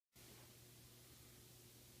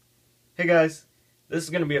Hey guys, this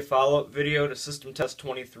is going to be a follow-up video to System Test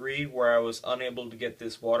 23 where I was unable to get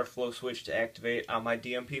this water flow switch to activate on my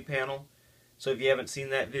DMP panel. So if you haven't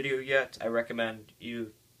seen that video yet, I recommend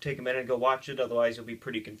you take a minute and go watch it, otherwise you'll be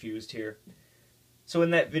pretty confused here. So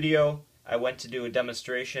in that video, I went to do a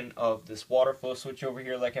demonstration of this water flow switch over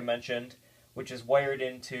here like I mentioned, which is wired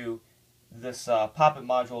into this pop-it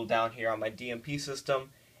module down here on my DMP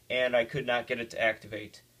system, and I could not get it to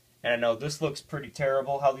activate. And I know this looks pretty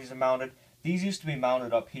terrible how these are mounted. These used to be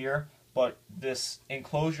mounted up here, but this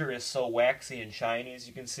enclosure is so waxy and shiny, as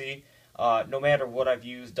you can see. No matter what I've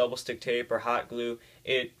used, double stick tape or hot glue,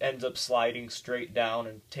 it ends up sliding straight down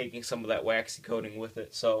and taking some of that waxy coating with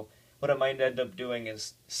it. So what I might end up doing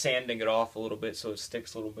is sanding it off a little bit so it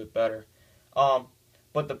sticks a little bit better.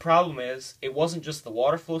 But the problem is, it wasn't just the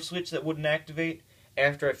water flow switch that wouldn't activate.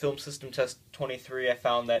 After I filmed System Test 23, I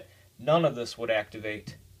found that none of this would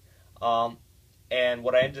activate. And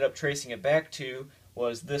what I ended up tracing it back to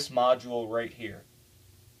was this module right here.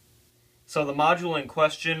 So the module in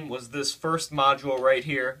question was this first module right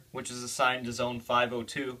here, which is assigned to zone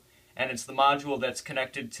 502, and it's the module that's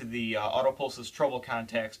connected to the AutoPulse's trouble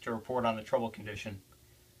contacts to report on the trouble condition.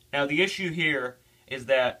 Now the issue here is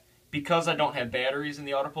that because I don't have batteries in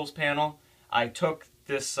the AutoPulse panel, I took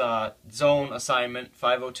this zone assignment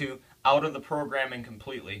 502 out of the programming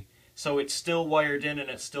completely. So it's still wired in and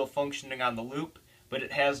it's still functioning on the loop, but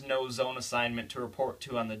it has no zone assignment to report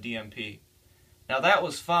to on the DMP. Now that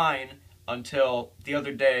was fine until the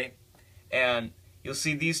other day, and you'll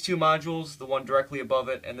see these two modules, the one directly above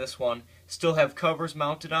it and this one, still have covers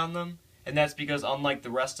mounted on them, and that's because unlike the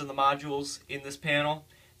rest of the modules in this panel,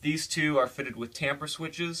 these two are fitted with tamper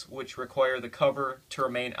switches, which require the cover to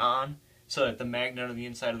remain on so that the magnet on the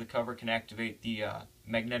inside of the cover can activate the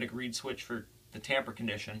magnetic read switch for the tamper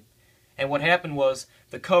condition. And what happened was,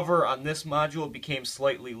 the cover on this module became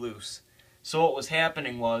slightly loose. So what was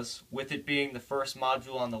happening was, with it being the first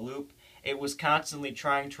module on the loop, it was constantly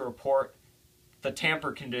trying to report the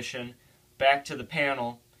tamper condition back to the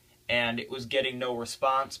panel, and it was getting no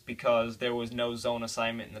response because there was no zone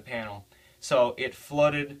assignment in the panel. So it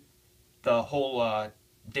flooded the whole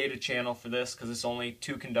data channel for this, because it's only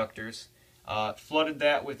two conductors, flooded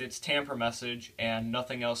that with its tamper message, and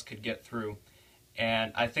nothing else could get through.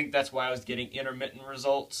 And I think that's why I was getting intermittent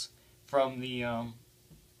results from the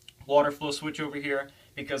water flow switch over here,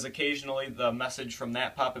 because occasionally the message from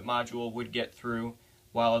that pop-it module would get through,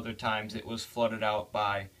 while other times it was flooded out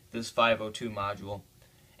by this 502 module.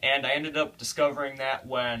 And I ended up discovering that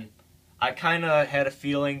when I kind of had a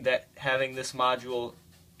feeling that having this module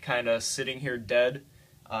kind of sitting here dead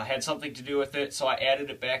had something to do with it, so I added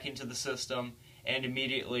it back into the system, and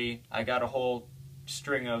immediately I got a whole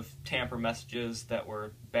string of tamper messages that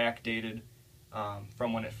were backdated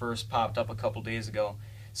from when it first popped up a couple days ago.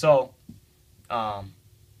 So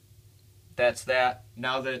that's that.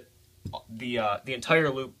 Now that the entire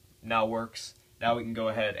loop now works, now we can go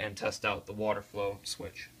ahead and test out the water flow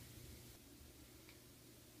switch.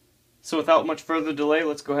 So without much further delay,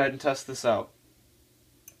 let's go ahead and test this out.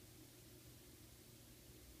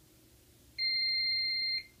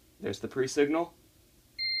 There's the pre-signal.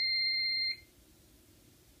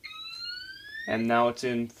 And now it's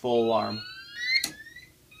in full alarm.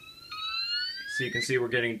 So you can see we're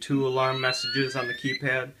getting two alarm messages on the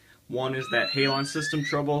keypad. One is that Halon system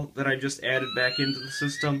trouble that I just added back into the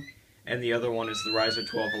system, and the other one is the Riser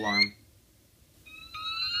 12 alarm.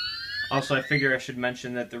 Also, I figure I should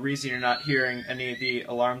mention that the reason you're not hearing any of the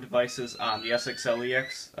alarm devices on the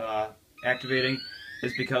sxl-ex activating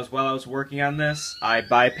is because while I was working on this, I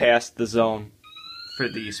bypassed the zone for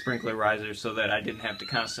the sprinkler riser so that I didn't have to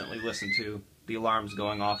constantly listen to the alarms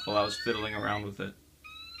going off while I was fiddling around with it.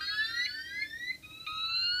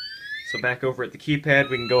 So back over at the keypad,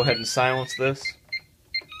 we can go ahead and silence this.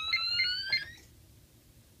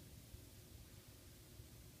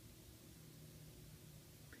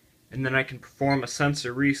 And then I can perform a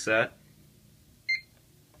sensor reset.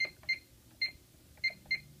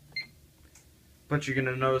 But you're going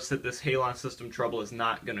to notice that this Halon system trouble is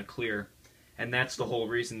not going to clear. And that's the whole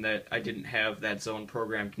reason that I didn't have that zone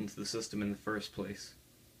programmed into the system in the first place.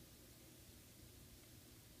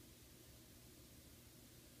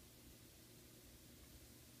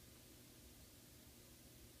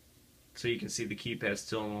 So you can see the keypad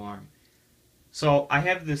still in alarm. So I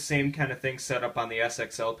have the same kind of thing set up on the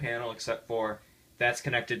SXL panel, except for that's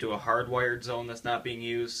connected to a hardwired zone that's not being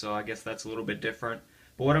used, so I guess that's a little bit different.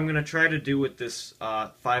 But what I'm going to try to do with this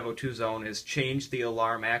 502 zone is change the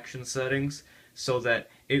alarm action settings so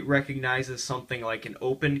that it recognizes something like an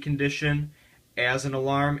open condition as an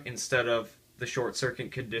alarm instead of the short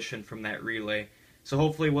circuit condition from that relay. So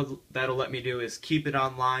hopefully what that'll let me do is keep it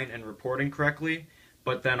online and reporting correctly,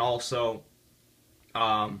 but then also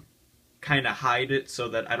kind of hide it so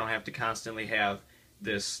that I don't have to constantly have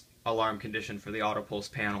this alarm condition for the auto pulse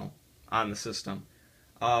panel on the system.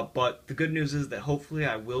 But the good news is that hopefully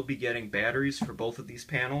I will be getting batteries for both of these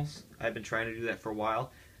panels. I've been trying to do that for a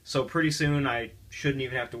while. So pretty soon I shouldn't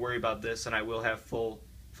even have to worry about this, and I will have full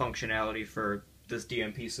functionality for this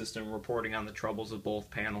DMP system reporting on the troubles of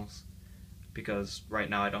both panels. Because right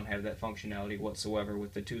now I don't have that functionality whatsoever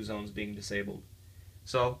with the 2 zones being disabled.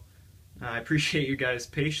 So I appreciate you guys'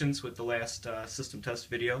 patience with the last system test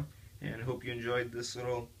video, and hope you enjoyed this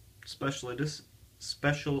little special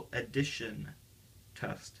edition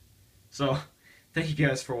test. So, thank you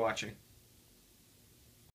guys for watching.